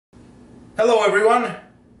Hello everyone,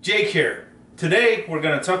 Jake here. Today we're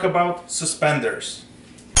going to talk about suspenders.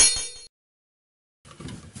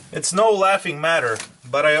 It's no laughing matter,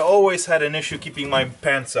 but I always had an issue keeping my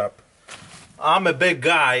pants up. I'm a big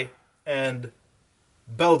guy and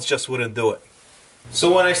belts just wouldn't do it.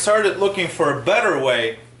 So when I started looking for a better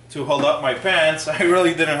way to hold up my pants, I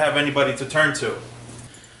really didn't have anybody to turn to.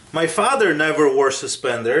 My father never wore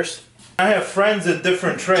suspenders. I have friends in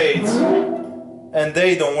different trades and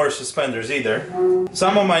they don't wear suspenders either.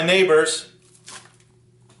 Some of my neighbors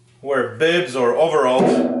wear bibs or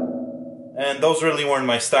overalls, and those really weren't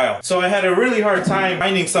my style. So I had a really hard time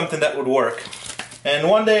finding something that would work. And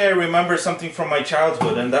one day I remember something from my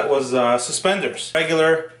childhood, and that was suspenders.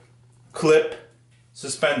 Regular clip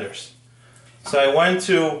suspenders. So I went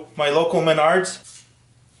to my local Menards,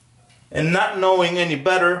 and not knowing any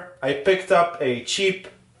better, I picked up a cheap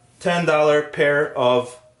 $10 pair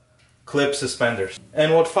of clip suspenders.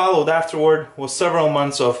 And what followed afterward was several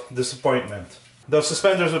months of disappointment. The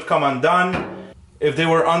suspenders would come undone. If they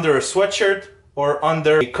were under a sweatshirt or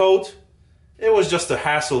under a coat, it was just a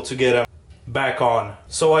hassle to get them back on.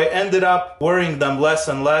 So I ended up wearing them less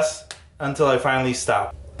and less until I finally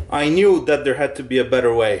stopped. I knew that there had to be a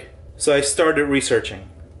better way, so I started researching.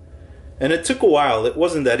 And it took a while. It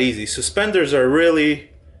wasn't that easy. Suspenders are really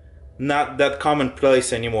not that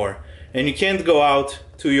commonplace anymore. And you can't go out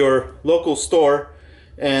to your local store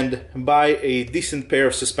and buy a decent pair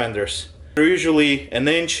of suspenders. They're usually an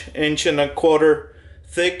inch and a quarter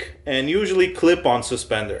thick, and usually clip-on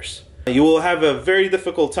suspenders. You will have a very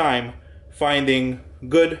difficult time finding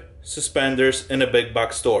good suspenders in a big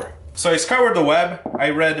box store. So I scoured the web. I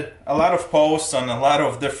read a lot of posts on a lot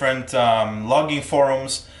of different logging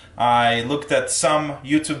forums. I looked at some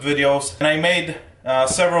YouTube videos, and I made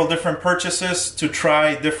several different purchases to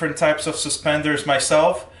try different types of suspenders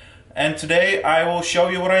myself, and today I will show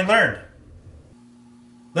you what I learned.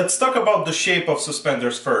 Let's talk about the shape of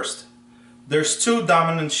suspenders first. There's two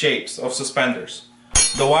dominant shapes of suspenders.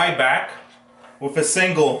 The Y back, with a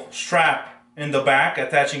single strap in the back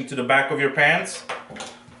attaching to the back of your pants,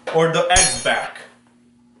 or the X back,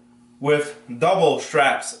 with double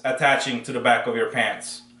straps attaching to the back of your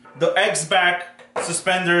pants. The X back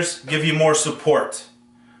suspenders give you more support.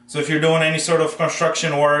 So if you're doing any sort of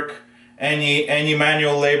construction work, any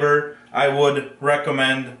manual labor, I would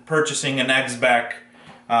recommend purchasing an X-back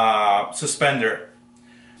suspender.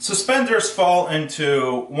 Suspenders fall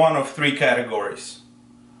into one of three categories: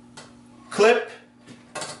 clip,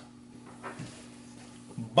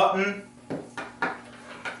 button,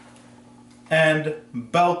 and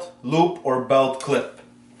belt loop or belt clip.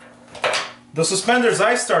 The suspenders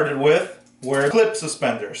I started with were clip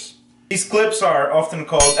suspenders. These clips are often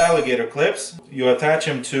called alligator clips. You attach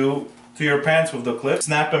them to your pants with the clip,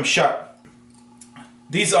 snap them shut.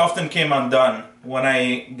 These often came undone when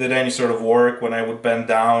I did any sort of work. When I would bend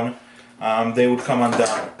down, they would come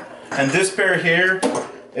undone. And this pair here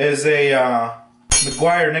is a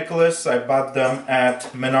McGuire Nicholas. I bought them at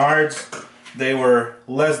Menards. They were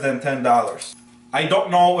less than $10. I don't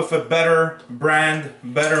know if a better brand,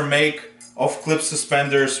 better make of clip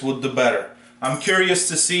suspenders would do better. I'm curious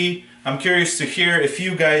to see, I'm curious to hear if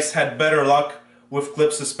you guys had better luck with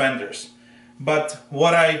clip suspenders. But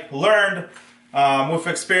what I learned with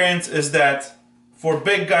experience is that for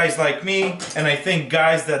big guys like me, and I think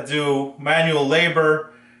guys that do manual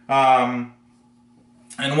labor and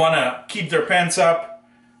want to keep their pants up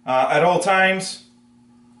at all times,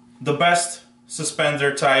 the best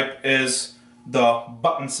suspender type is the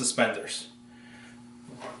button suspenders.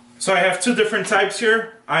 So I have two different types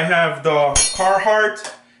here. I have the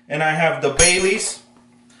Carhartt and I have the Baileys.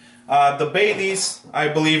 The Baileys, I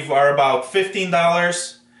believe, are about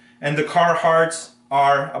 $15, and the Carhartts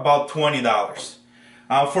are about $20.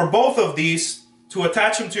 For both of these, to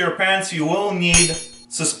attach them to your pants, you will need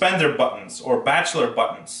suspender buttons or bachelor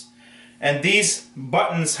buttons. And these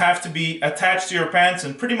buttons have to be attached to your pants,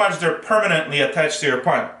 and pretty much they're permanently attached to your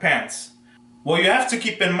pants. What you have to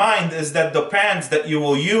keep in mind is that the pants that you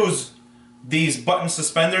will use these button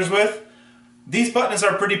suspenders with, these buttons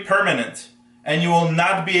are pretty permanent, and you will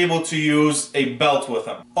not be able to use a belt with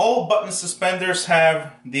them. All button suspenders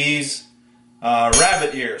have these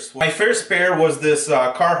rabbit ears. My first pair was this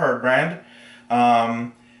Carhartt brand,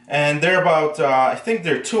 and they're about, I think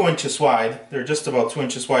they're 2 inches wide. They're just about 2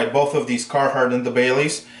 inches wide, both of these Carhartt and the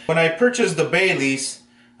Baileys. When I purchased the Baileys,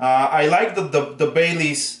 I like the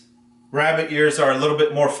Baileys rabbit ears are a little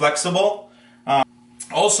bit more flexible.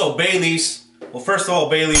 Also Baileys, well, first of all,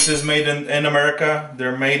 Baileys is made in America.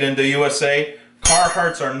 They're made in the USA.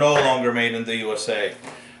 Carhartts are no longer made in the USA.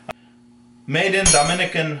 Made in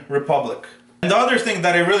Dominican Republic. And the other thing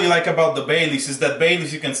that I really like about the Baileys is that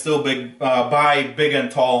Baileys you can still buy big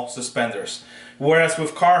and tall suspenders. Whereas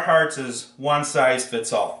with Carhartt is one size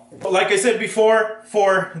fits all. Like I said before,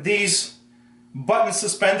 for these button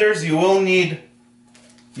suspenders you will need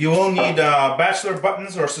bachelor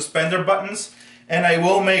buttons or suspender buttons, and I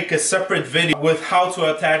will make a separate video with how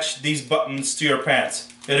to attach these buttons to your pants.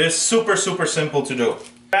 It is super simple to do. A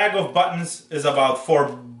bag of buttons is about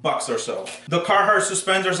 $4 or so. The Carhartt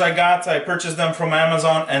suspenders I purchased them from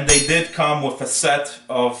Amazon, and they did come with a set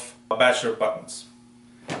of bachelor buttons.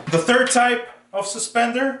 The third type of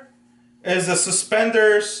suspender is the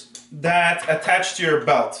suspenders that attach to your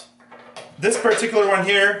belt. This particular one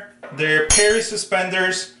here, they're Perry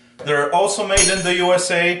suspenders. They're also made in the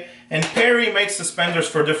USA, and Perry makes suspenders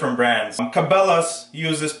for different brands. Cabela's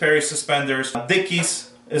uses Perry suspenders.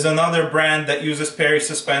 Dickies is another brand that uses Perry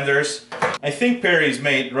suspenders. I think Perry's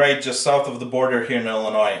made right just south of the border here in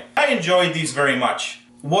Illinois. I enjoy these very much.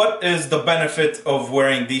 What is the benefit of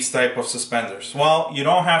wearing these type of suspenders? Well, you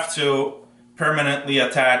don't have to permanently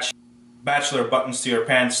attach bachelor buttons to your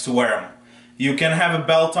pants to wear them. You can have a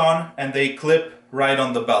belt on and they clip right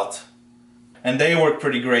on the belt. And they work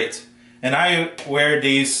pretty great. And I wear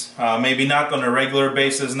these, maybe not on a regular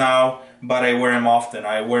basis now, but I wear them often.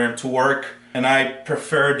 I wear them to work, and I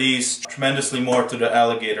prefer these tremendously more to the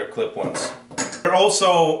alligator clip ones. They're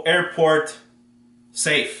also airport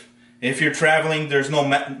safe. If you're traveling, there's no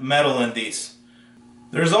metal in these.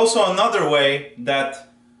 There's also another way that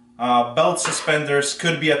belt suspenders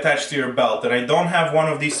could be attached to your belt, and I don't have one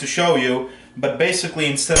of these to show you, but basically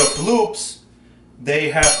instead of loops,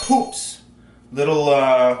 they have hoops.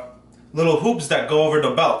 Little hoops that go over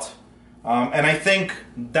the belt. And I think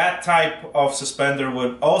that type of suspender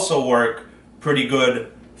would also work pretty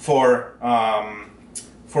good for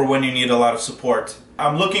when you need a lot of support.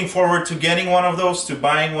 I'm looking forward to getting one of those, to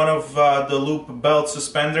buying one of the loop belt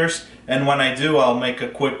suspenders, and when I do, I'll make a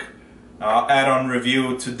quick add-on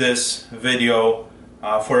review to this video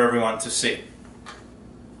for everyone to see.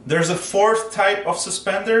 There's a fourth type of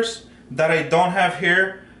suspenders that I don't have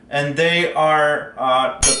here, and they are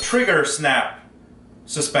the trigger snap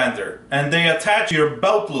suspender, and they attach to your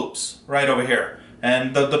belt loops right over here.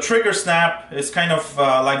 And the trigger snap is kind of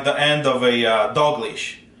like the end of a dog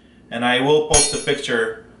leash, and I will post a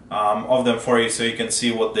picture of them for you so you can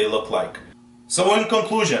see what they look like. So in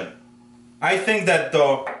conclusion, I think that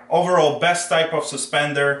the overall best type of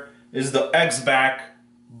suspender is the X-back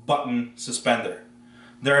button suspender.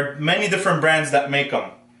 There are many different brands that make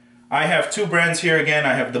them. I have two brands here again.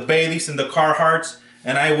 I have the Baileys and the Carhartts,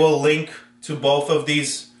 and I will link to both of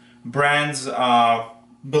these brands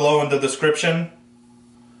below in the description.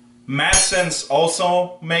 Madsense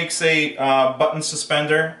also makes a button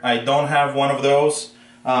suspender. I don't have one of those.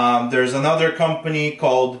 There's another company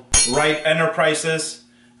called Wright Enterprises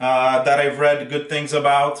that I've read good things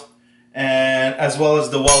about, and as well as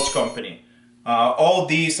the Welch company. All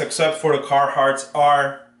these except for the Carhartts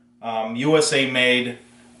are USA made,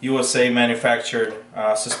 USA manufactured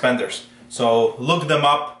suspenders. So look them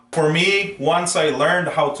up. For me, once I learned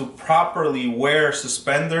how to properly wear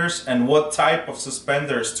suspenders and what type of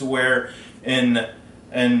suspenders to wear in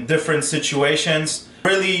different situations,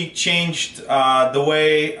 really changed the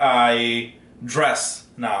way I dress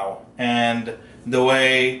now and the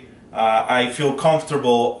way I feel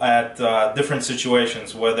comfortable at different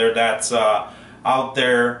situations, whether that's out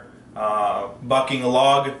there bucking a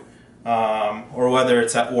log or whether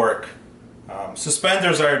it's at work.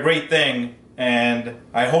 Suspenders are a great thing, and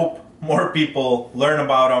I hope more people learn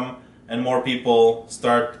about them and more people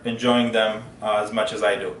start enjoying them as much as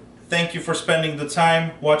I do. Thank you for spending the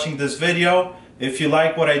time watching this video. If you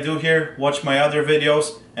like what I do here, watch my other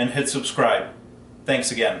videos and hit subscribe.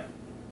 Thanks again.